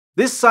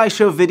This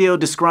SciShow video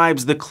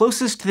describes the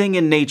closest thing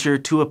in nature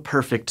to a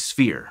perfect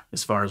sphere,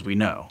 as far as we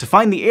know. To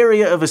find the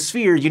area of a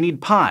sphere, you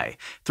need pi,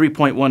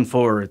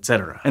 3.14,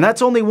 etc. And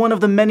that's only one of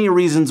the many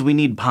reasons we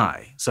need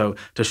pi. So,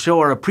 to show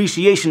our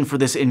appreciation for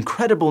this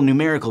incredible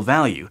numerical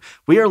value,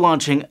 we are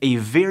launching a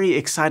very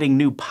exciting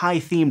new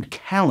pi-themed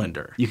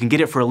calendar. You can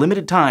get it for a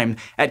limited time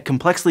at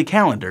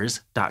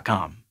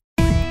complexlycalendars.com.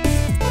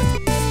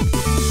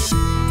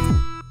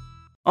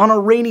 On a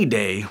rainy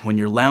day, when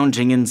you're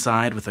lounging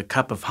inside with a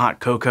cup of hot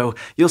cocoa,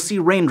 you'll see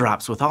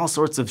raindrops with all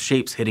sorts of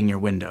shapes hitting your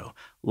window.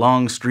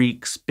 Long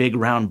streaks, big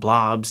round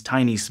blobs,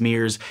 tiny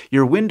smears.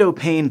 Your window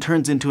pane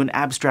turns into an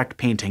abstract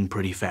painting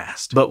pretty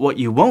fast. But what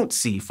you won't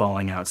see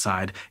falling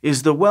outside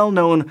is the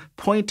well-known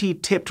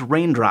pointy-tipped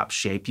raindrop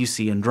shape you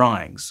see in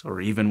drawings,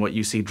 or even what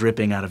you see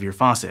dripping out of your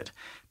faucet.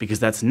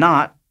 Because that's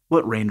not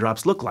what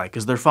raindrops look like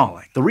as they're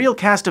falling. The real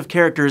cast of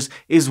characters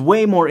is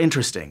way more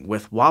interesting,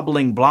 with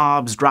wobbling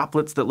blobs,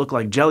 droplets that look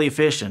like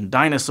jellyfish and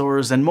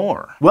dinosaurs, and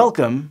more.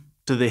 Welcome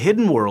to the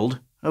hidden world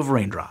of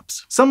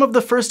raindrops. Some of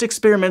the first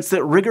experiments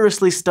that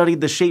rigorously studied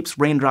the shapes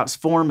raindrops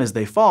form as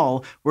they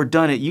fall were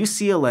done at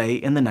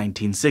UCLA in the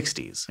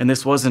 1960s. And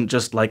this wasn't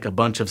just like a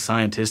bunch of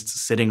scientists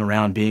sitting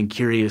around being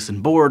curious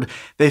and bored.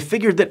 They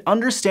figured that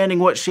understanding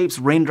what shapes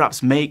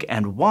raindrops make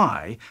and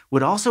why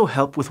would also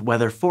help with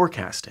weather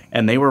forecasting.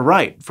 And they were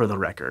right, for the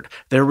record.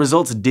 Their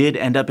results did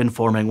end up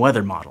informing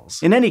weather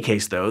models. In any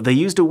case, though, they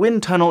used a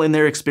wind tunnel in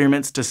their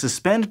experiments to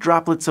suspend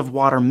droplets of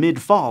water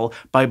mid-fall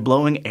by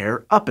blowing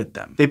air up at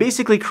them. They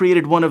basically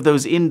created one of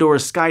those indoor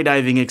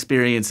skydiving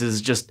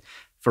experiences just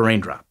for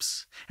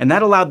raindrops. And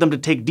that allowed them to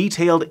take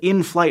detailed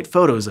in-flight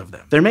photos of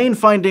them. Their main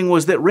finding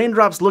was that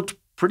raindrops looked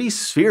pretty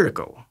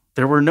spherical.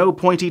 There were no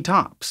pointy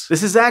tops.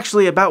 This is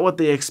actually about what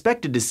they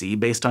expected to see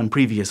based on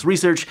previous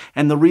research,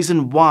 and the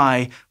reason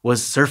why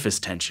was surface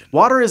tension.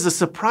 Water is a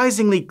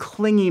surprisingly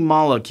clingy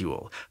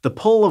molecule. The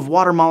pull of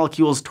water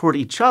molecules toward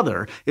each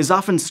other is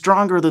often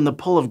stronger than the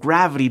pull of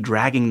gravity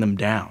dragging them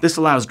down. This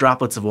allows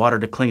droplets of water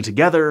to cling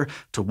together,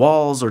 to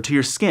walls, or to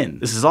your skin.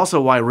 This is also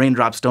why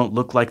raindrops don't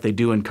look like they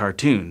do in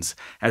cartoons.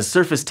 As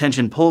surface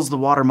tension pulls the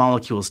water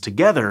molecules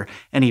together,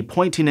 any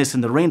pointiness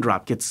in the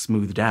raindrop gets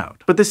smoothed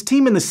out. But this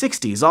team in the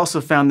 60s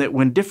also found that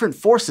when different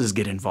forces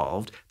get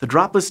involved, the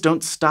droplets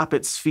don't stop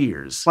at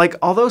spheres. Like,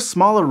 although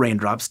smaller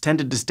raindrops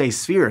tended to stay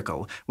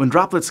spherical, when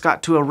droplets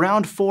got to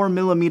around 4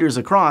 millimeters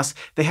across,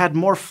 they had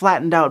more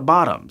flattened out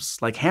bottoms,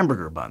 like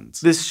hamburger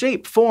buns. This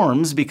shape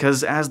forms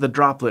because as the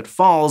droplet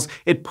falls,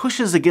 it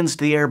pushes against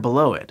the air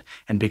below it,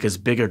 and because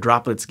bigger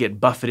droplets get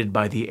buffeted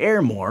by the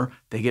air more,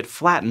 they get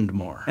flattened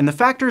more. And the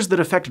factors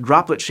that affect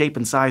droplet shape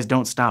and size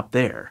don't stop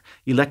there.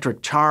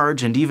 Electric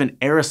charge and even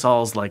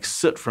aerosols like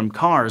soot from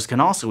cars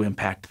can also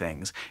impact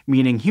things,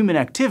 meaning human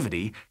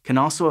activity can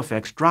also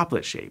affect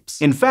droplet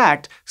shapes. In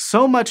fact,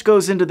 so much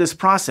goes into this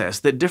process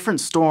that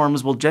different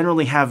storms will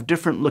generally have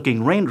different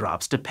looking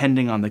raindrops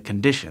depending on the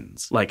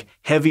conditions. Like,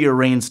 heavier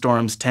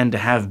rainstorms tend to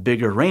have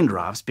bigger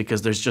raindrops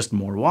because there's just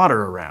more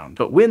water around.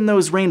 But when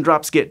those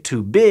raindrops get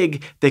too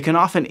big, they can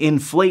often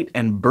inflate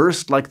and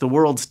burst like the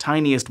world's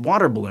tiniest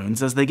water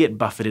balloons as they get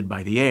buffeted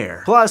by the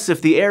air. Plus,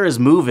 if the air is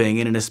moving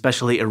in an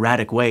especially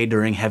erratic way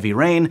during heavy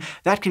rain,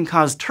 that can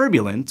cause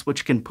turbulence,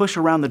 which can push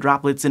around the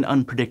droplets in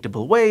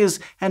unpredictable ways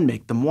and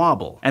make them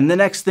wobble. And the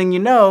next thing you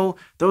know,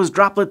 those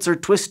droplets are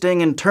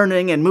twisting and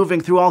turning and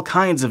moving through all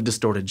kinds of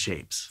distorted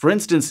shapes. For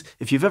instance,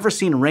 if you've ever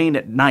seen rain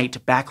at night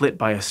backlit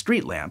by a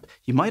street lamp,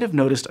 you might have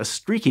noticed a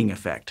streaking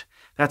effect.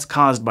 That's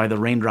caused by the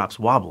raindrops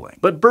wobbling.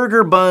 But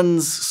burger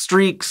buns,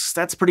 streaks,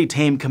 that's pretty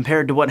tame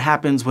compared to what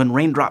happens when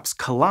raindrops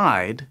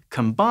collide,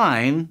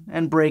 combine,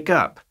 and break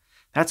up.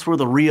 That's where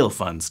the real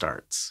fun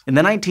starts. In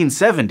the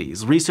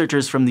 1970s,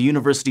 researchers from the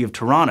University of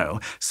Toronto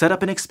set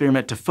up an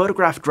experiment to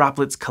photograph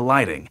droplets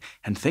colliding,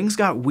 and things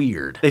got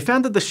weird. They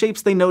found that the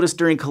shapes they noticed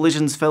during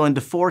collisions fell into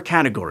 4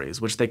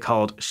 categories, which they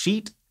called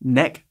sheet,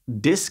 neck,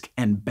 disc,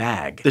 and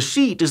bag. The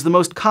sheet is the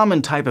most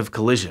common type of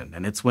collision,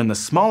 and it's when the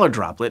smaller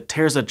droplet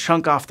tears a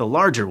chunk off the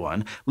larger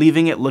one,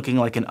 leaving it looking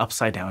like an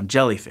upside-down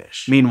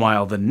jellyfish.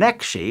 Meanwhile, the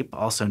neck shape,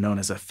 also known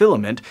as a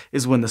filament,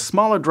 is when the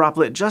smaller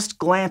droplet just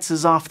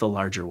glances off the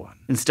larger one.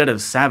 Instead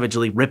of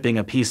savagely ripping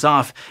a piece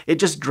off, it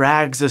just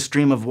drags a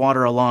stream of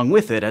water along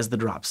with it as the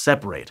drops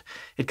separate.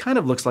 It kind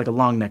of looks like a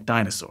long-necked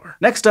dinosaur.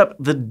 Next up,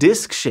 the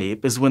disc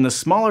shape is when the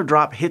smaller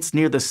drop hits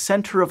near the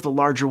center of the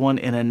larger one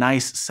in a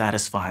nice,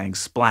 satisfying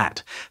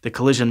splat. The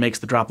collision makes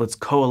the droplets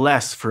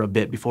coalesce for a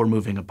bit before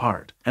moving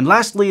apart. And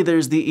lastly,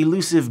 there's the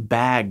elusive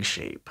bag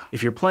shape.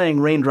 If you're playing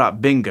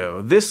raindrop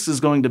bingo, this is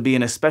going to be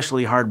an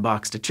especially hard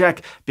box to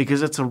check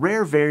because it's a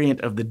rare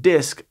variant of the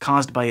disc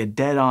caused by a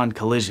dead-on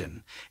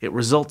collision. It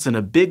results in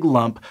a big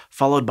lump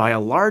followed by a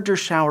larger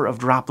shower of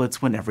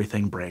droplets when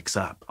everything breaks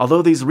up.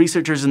 Although these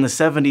researchers in the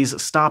 70s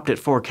stopped at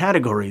 4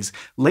 categories,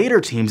 later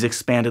teams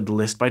expanded the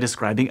list by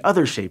describing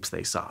other shapes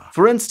they saw.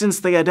 For instance,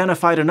 they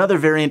identified another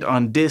variant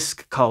on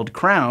disc called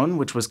crown,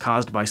 which was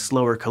caused by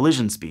slower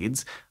collision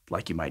speeds,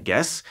 Like you might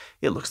guess,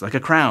 it looks like a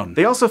crown.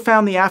 They also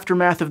found the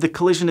aftermath of the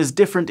collision is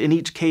different in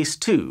each case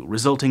too,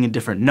 resulting in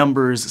different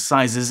numbers,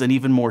 sizes, and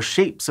even more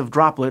shapes of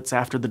droplets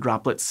after the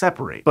droplets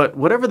separate. But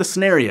whatever the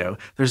scenario,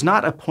 there's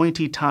not a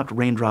pointy-topped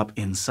raindrop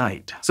in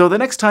sight. So the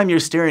next time you're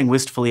staring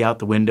wistfully out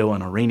the window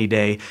on a rainy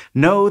day,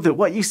 know that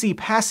what you see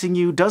passing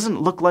you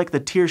doesn't look like the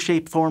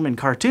tear-shaped form in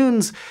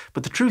cartoons,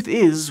 but the truth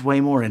is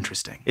way more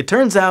interesting. It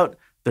turns out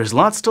there's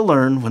lots to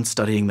learn when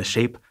studying the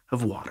shape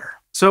of water.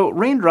 So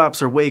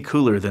raindrops are way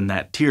cooler than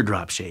that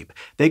teardrop shape.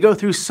 They go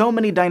through so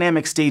many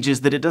dynamic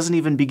stages that it doesn't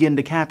even begin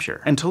to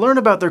capture. And to learn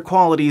about their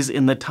qualities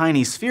in the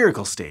tiny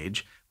spherical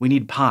stage, we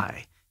need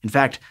pi. In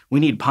fact, we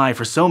need pi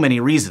for so many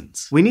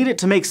reasons. We need it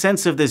to make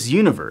sense of this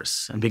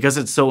universe, and because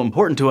it's so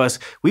important to us,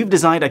 we've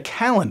designed a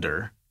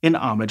calendar in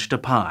homage to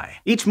pi.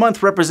 Each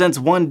month represents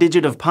one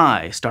digit of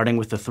pi, starting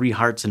with the 3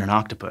 hearts in an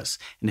octopus.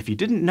 And if you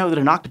didn't know that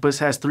an octopus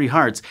has 3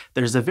 hearts,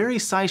 there's a very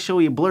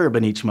SciShow-y blurb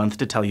in each month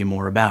to tell you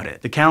more about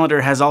it. The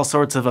calendar has all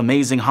sorts of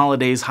amazing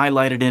holidays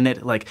highlighted in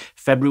it, like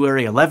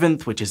February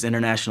 11th, which is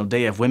International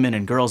Day of Women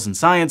and Girls in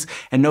Science,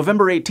 and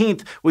November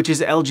 18th, which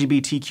is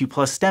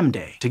LGBTQ+ STEM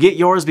Day. To get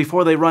yours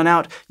before they run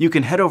out, you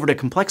can head over to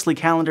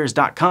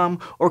complexlycalendars.com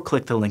or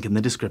click the link in the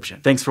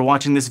description. Thanks for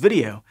watching this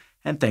video,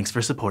 and thanks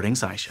for supporting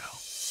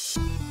SciShow.